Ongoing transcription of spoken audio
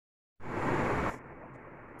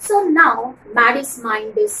So now Maddie's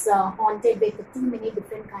mind is haunted with too many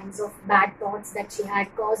different kinds of bad thoughts that she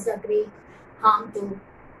had caused a great harm to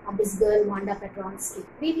this girl Wanda Petronsky.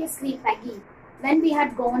 Previously, Peggy, when we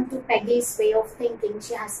had gone to Peggy's way of thinking,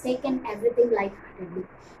 she has taken everything lightheartedly.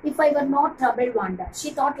 If I were not troubled Wanda, she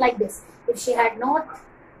thought like this. If she had not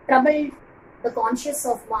troubled the conscience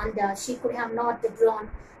of Wanda, she could have not drawn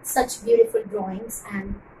such beautiful drawings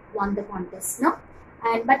and won the contest. No?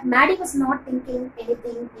 But Maddie was not thinking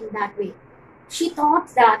anything in that way. She thought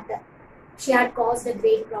that she had caused a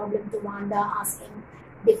great problem to Wanda, asking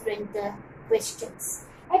different questions.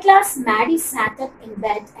 At last, Maddie sat up in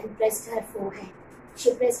bed and pressed her forehead.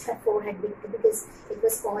 She pressed her forehead because it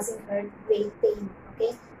was causing her great pain.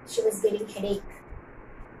 Okay, she was getting headache,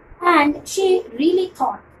 and she really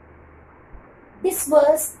thought this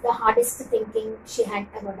was the hardest thinking she had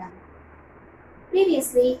ever done.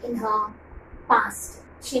 Previously, in her past,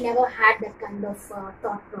 she never had that kind of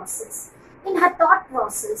thought process. In her thought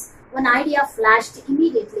process, one idea flashed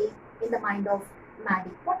immediately in the mind of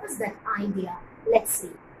Maddie. What was that idea? Let's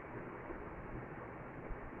see.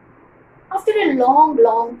 After a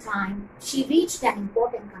long time, she reached an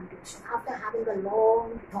important conclusion. After having a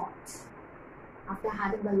long thought, after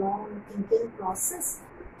having a long thinking process,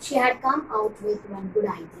 she had come out with one good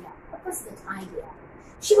idea. What was that idea?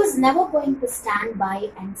 She was never going to stand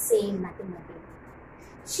by and say nothing again.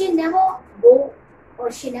 She never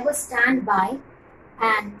stand by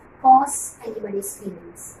and cause anybody's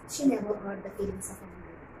feelings. She never hurt the feelings of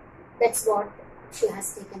anybody. That's what she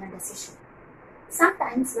has taken a decision.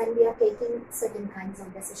 Sometimes when we are taking certain kinds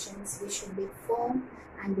of decisions, we should be firm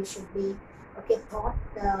and we should be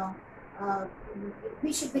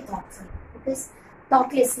we should be thoughtful, because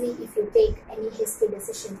thoughtlessly, if you take any hasty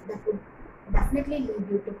decision, that would definitely lead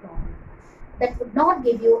you to problem. That would not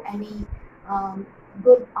give you any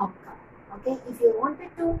good outcome. Okay, if you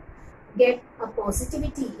wanted to get a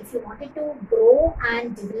positivity, if you wanted to grow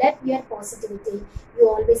and develop your positivity, you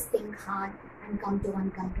always think hard and come to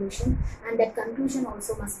one conclusion, and that conclusion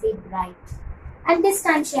also must be bright. And this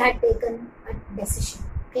time she had taken a decision.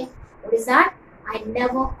 Okay, what is that? I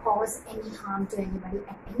never cause any harm to anybody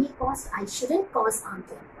at any cost. I shouldn't cause harm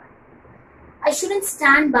to anyone. I shouldn't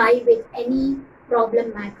stand by with any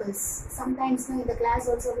problem makers. Sometimes in the class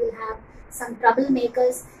also we'll have some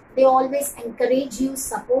troublemakers. They always encourage you,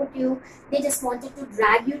 support you. They just wanted to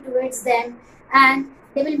drag you towards them, and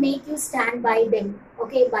they will make you stand by them,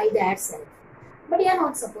 okay, by their self. But you are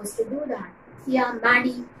not supposed to do that. Here,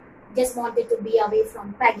 Maddie just wanted to be away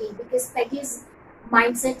from Peggy, because Peggy's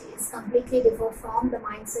mindset is completely different from the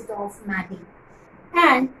mindset of Maddie.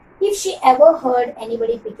 And if she ever heard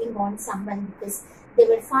anybody picking on someone because they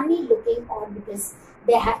were funny looking or because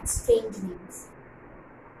they had strange names,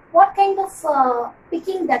 what kind of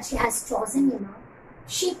picking that she has chosen,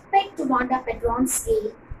 she picked Wanda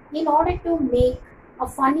Petronsky in order to make a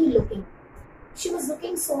funny looking. She was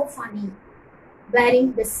looking so funny,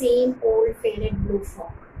 wearing the same old faded blue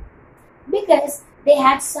frock, because they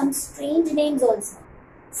had some strange names also.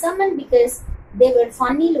 Someone because they were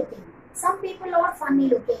funny looking. Some people are funny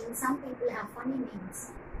looking, some people have funny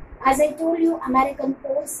names. As I told you, American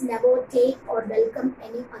Poles never take or welcome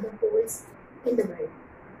any other Poles in the world.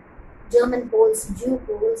 German Poles, Jew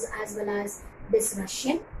Poles, as well as this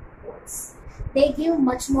Russian Poles. They give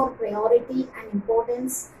much more priority and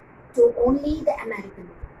importance to only the American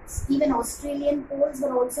Poles. Even Australian Poles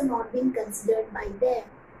were also not being considered by them,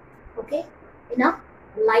 okay, in a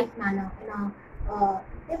light manner.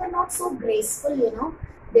 They were not so graceful,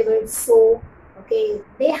 They were so,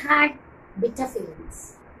 they had bitter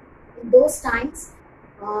feelings. In those times,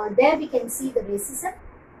 there we can see the racism.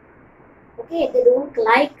 Okay, they don't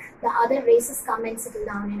like the other races come and settle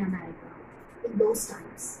down in America in those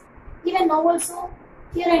times. Even now also,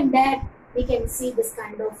 here and there, we can see this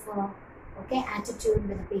kind of attitude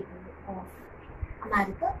with the people of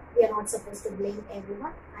America. We are not supposed to blame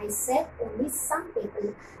everyone. I said only some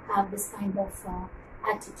people have this kind of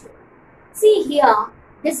attitude. See here,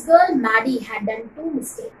 this girl Maddie had done two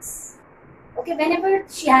mistakes. Okay, whenever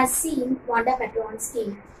she has seen Wanda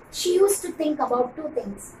Petronsky, she used to think about two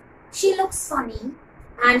things. She looks funny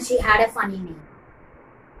and she had a funny name.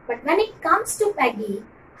 But when it comes to Peggy,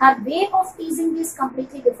 her way of teasing is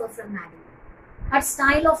completely different from Maddie. Her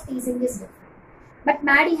style of teasing is different. But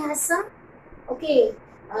Maddie has some,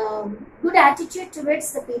 good attitude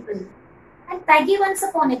towards the people. And Peggy, once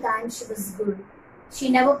upon a time, she was good. She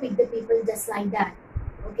never picked the people just like that.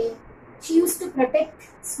 Okay. She used to protect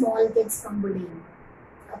small kids from bullying.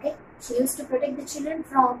 Okay. She used to protect the children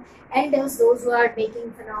from elders, those who are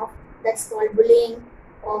making fun of. That's called bullying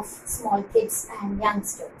of small kids and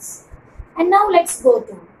youngsters. And now let's go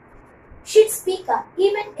to She'd speak up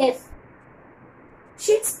even if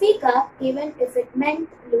it meant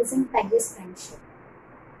losing Peggy's friendship.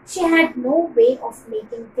 She had no way of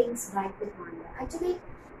making things right with Wanda. Actually,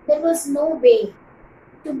 there was no way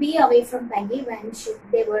to be away from Peggy when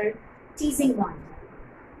they were teasing Wanda.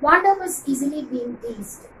 Wanda was easily being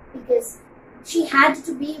teased because she had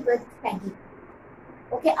to be with Peggy.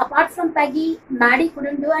 Okay, apart from Peggy, Maddie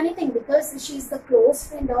couldn't do anything because she's the close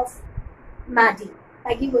friend of Maddie.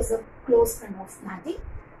 Peggy was a close friend of Maddie.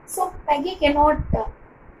 So Peggy cannot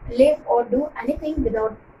live or do anything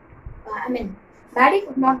without, Maddie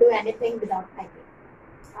could not do anything without Peggy.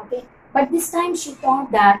 Okay, but this time she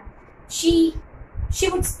thought that she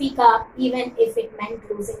would speak up even if it meant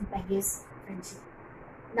losing Peggy's friendship.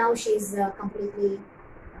 Now she's completely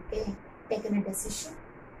taken a decision,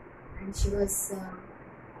 and she was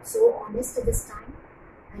so honest at this time,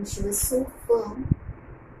 and she was so firm.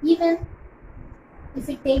 Even if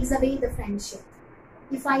it takes away the friendship,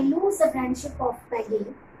 if I lose the friendship of Peggy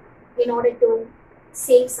in order to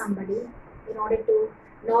save somebody, in order to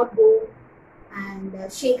not go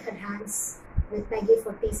and shake her hands with Peggy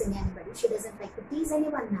for teasing anybody. She doesn't like to tease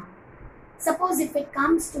anyone now. Suppose if it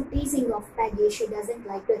comes to teasing of Peggy, she doesn't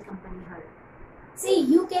like to accompany her. See,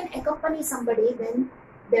 you can accompany somebody when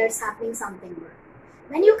there's happening something good.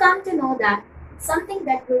 When you come to know that something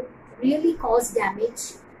that would really cause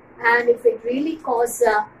damage, and if it really cause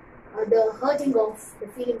the hurting of the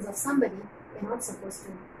feelings of somebody, you're not supposed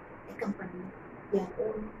to accompany your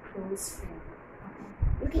own close friend. Okay?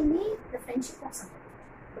 You can leave the friendship of somebody,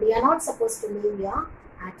 but you are not supposed to leave your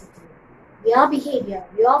attitude, your behavior,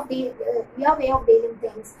 your way of dealing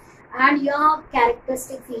things, and your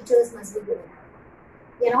characteristic features must be good enough.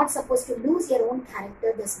 You're not supposed to lose your own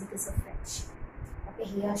character just because of friendship. Okay,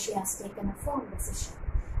 here she has taken a firm decision.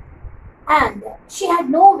 And she had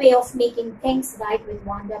no way of making things right with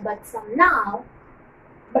Wanda, but from now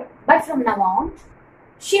on,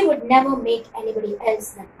 she would never make anybody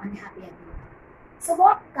else that unhappy again. So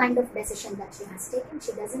what kind of decision that she has taken?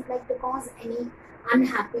 She doesn't like to cause any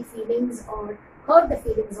unhappy feelings or hurt the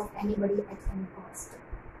feelings of anybody at any cost.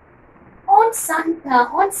 On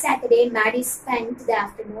Saturday, Maddie spent the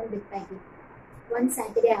afternoon with Peggy. One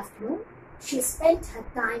Saturday afternoon, she spent her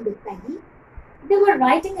time with Peggy. They were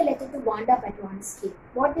writing a letter to Wanda Petronsky.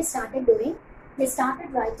 What they started doing, they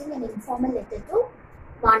started writing an informal letter to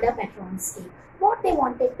Wanda Petronsky. What they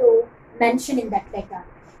wanted to mention in that letter,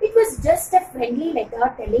 it was just a friendly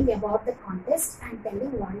letter telling about the contest and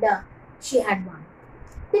telling Wanda she had won.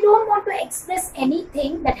 They don't want to express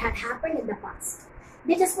anything that had happened in the past.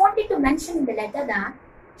 They just wanted to mention in the letter that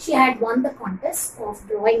she had won the contest of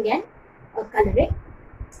drawing and coloring,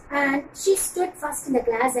 and she stood first in the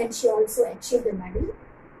class, and she also achieved a medal.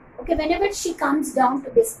 Okay, whenever she comes down to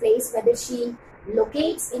this place, whether she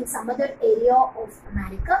locates in some other area of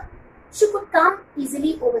America, she could come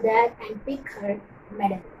easily over there and pick her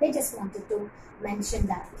medal. They just wanted to mention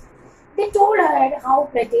that. They told her how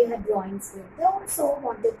pretty her drawings were. They also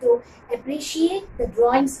wanted to appreciate the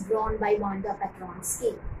drawings drawn by Wanda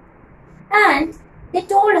Petronsky. And they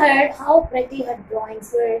told her how pretty her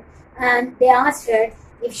drawings were, and they asked her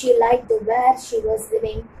if she liked the where she was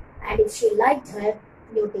living and if she liked her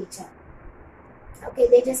new teacher. Okay,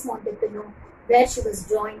 they just wanted to know where she was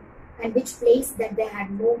drawing and which place that they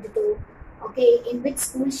had moved to, okay, in which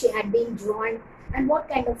school she had been drawn, and what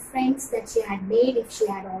kind of friends that she had made, if she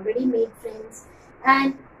had already made friends,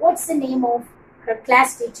 and what's the name of her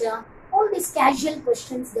class teacher. All these casual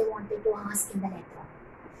questions they wanted to ask in the letter.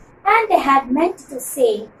 And they had meant to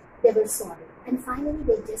say they were sorry. And finally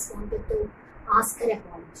they just wanted to ask her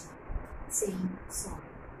apology, saying sorry.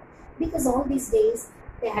 Because all these days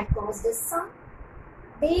they had caused us some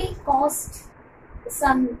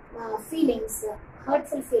feelings,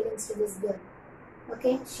 hurtful feelings to this girl.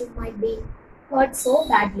 Okay, she might be hurt so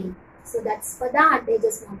badly. So that's for that they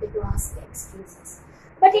just wanted to ask excuses.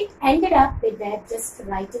 But it ended up with their just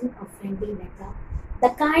writing a friendly letter, the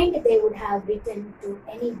kind they would have written to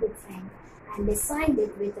any good friend, and they signed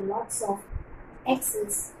it with lots of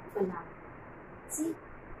X's for love. See?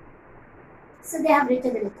 So they have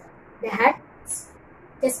written the letter. They had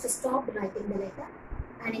just stopped writing the letter,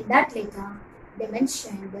 and in that letter they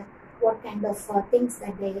mentioned what kind of things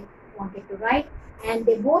that they wanted to write, and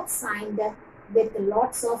they both signed with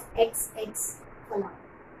lots of XX for love.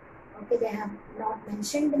 Okay, they have not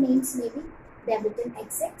mentioned the names maybe. They have written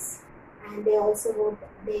XX, and they also wrote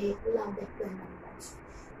they love that girl very much.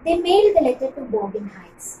 They mailed the letter to Boggin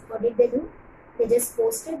Heights. What did they do? They just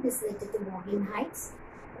posted this letter to Boggin Heights,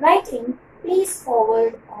 writing, "Please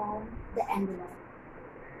forward on the envelope."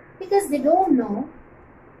 Because they don't know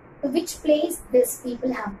to which place these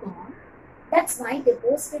people have gone, That's why they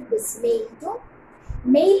posted this mail to.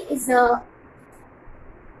 Mail is a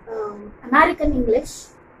American English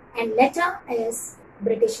and letter is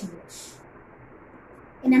British English.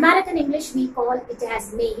 In American English we call it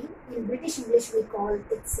as mail. In British English we call it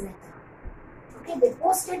letter. Okay, they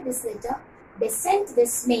posted this letter. They sent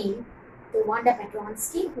this mail to Wanda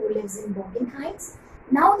Petronsky, who lives in Boggin Heights.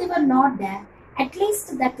 Now they were not there. At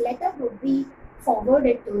least that letter would be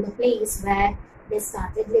forwarded to the place where they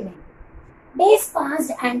started living. Days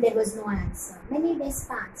passed and there was no answer. Many days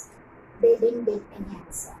passed. They didn't get any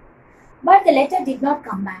answer. But the letter did not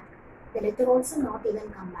come back. The letter also not even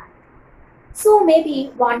come back. So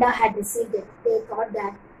maybe Wanda had received it. They thought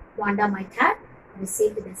that Wanda might have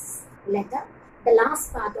received this letter. The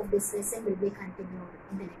last part of this lesson will be continued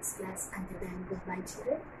in the next class. Until then, goodbye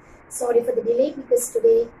children. Sorry for the delay because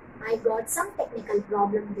today I got some technical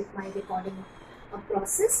problem with my recording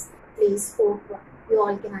process. Please hope you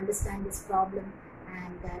all can understand this problem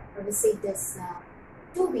and receive this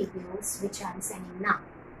 2 videos which I am sending now.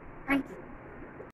 Thank you.